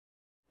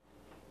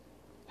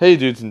Hey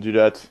dudes and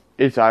dudettes,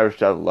 it's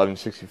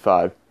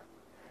Irish.1165.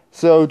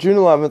 So June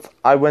 11th,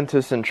 I went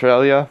to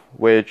Centralia,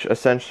 which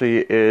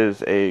essentially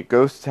is a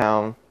ghost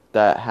town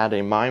that had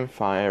a mine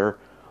fire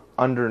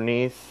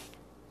underneath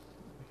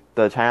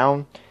the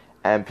town,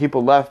 and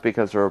people left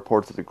because there were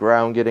reports of the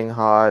ground getting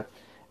hot.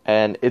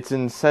 And it's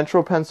in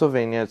central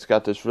Pennsylvania. It's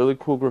got this really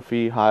cool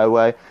graffiti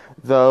highway,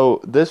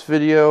 though this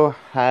video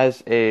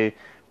has a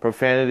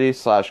profanity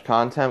 /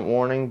 content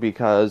warning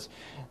because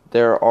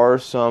there are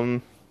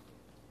some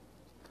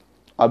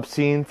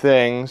obscene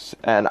things,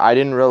 and I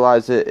didn't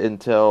realize it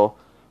until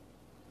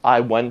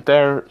I went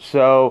there.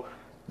 So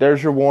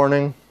there's your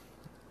warning.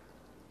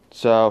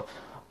 So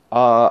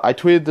I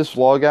tweeted this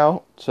vlog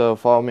out, so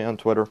follow me on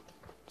Twitter.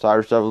 It's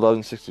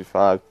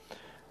Irish1165.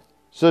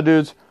 So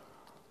dudes,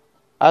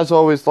 as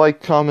always,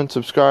 like, comment,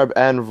 subscribe,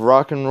 and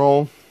rock and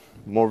roll.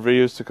 More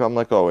videos to come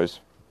like always.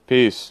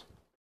 Peace.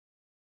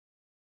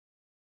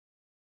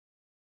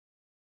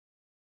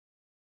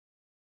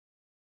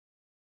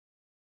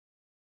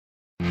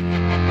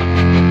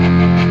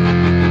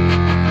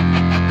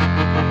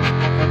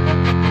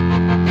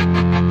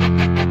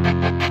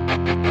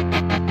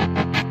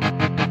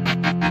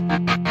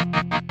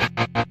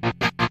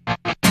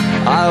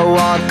 I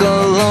walk a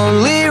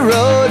lonely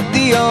road,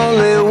 the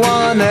only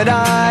one that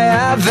I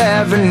have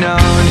ever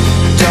known.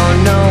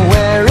 Don't know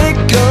where it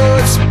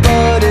goes,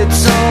 but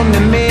it's home to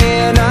me,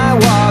 and I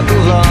walk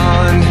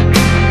alone.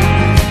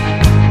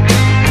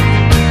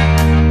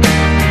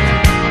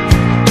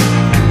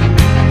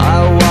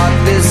 I walk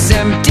this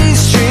empty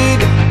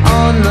street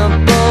on the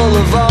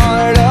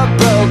boulevard of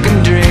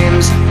broken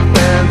dreams,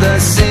 where the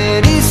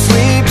city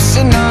sleeps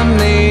and I'm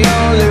the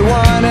only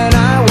one, and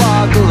I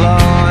walk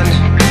alone.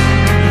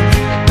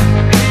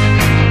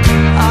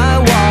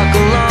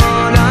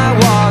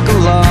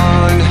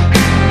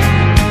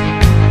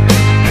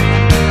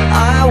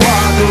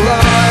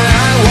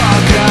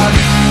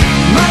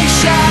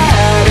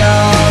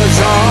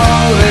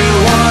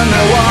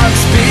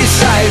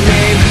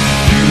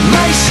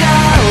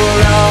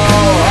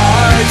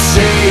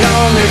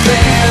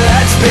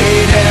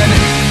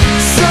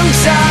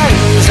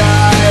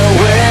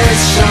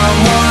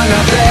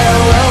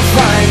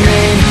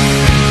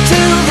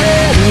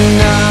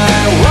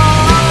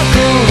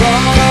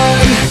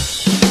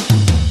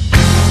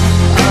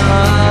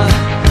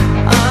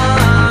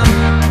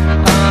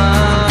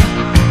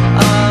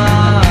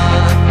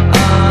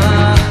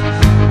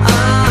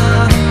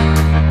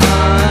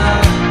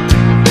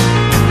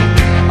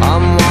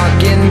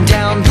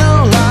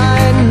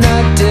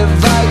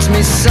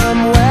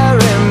 Somewhere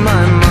in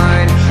my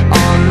mind,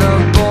 on the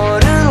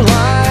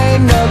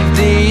borderline of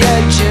the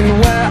edge, and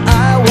where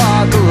I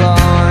walk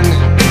alone.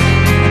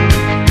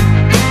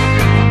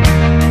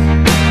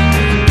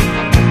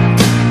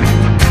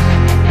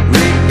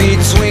 Read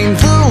between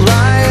the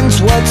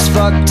lines, what's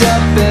fucked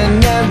up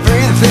and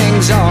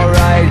everything's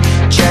alright.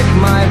 Check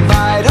my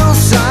vital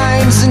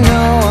signs and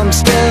know I'm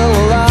still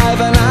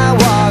alive, and I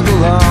walk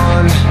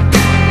alone.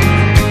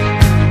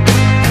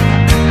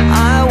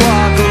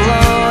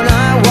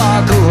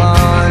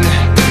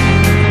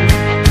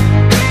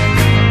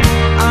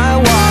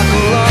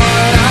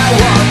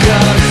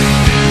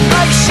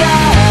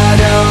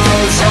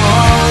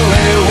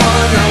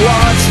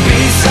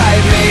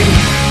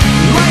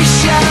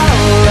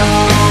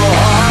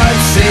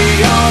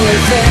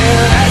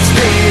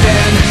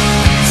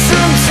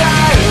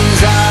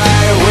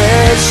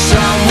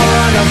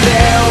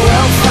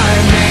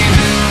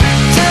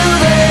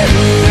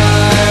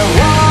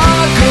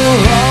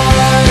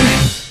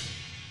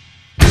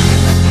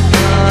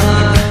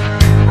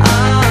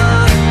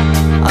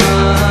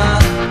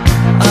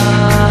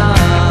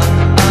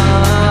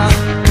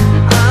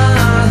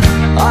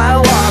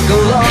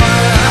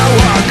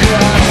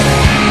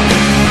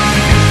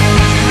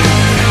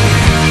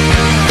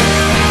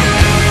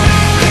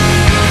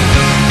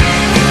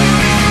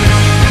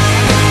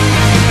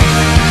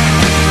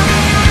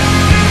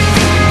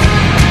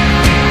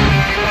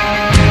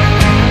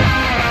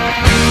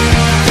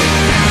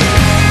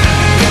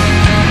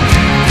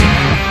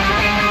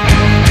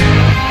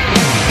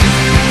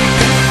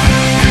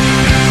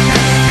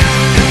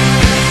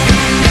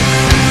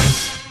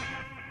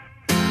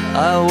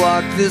 I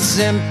walk this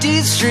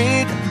empty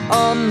street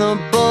on the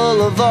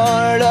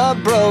boulevard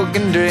of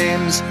broken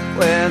dreams,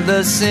 where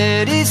the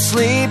city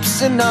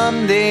sleeps and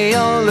I'm the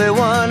only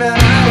one,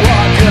 and I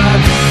walk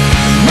up.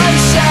 My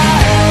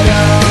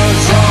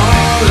shadow's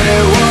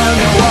only one.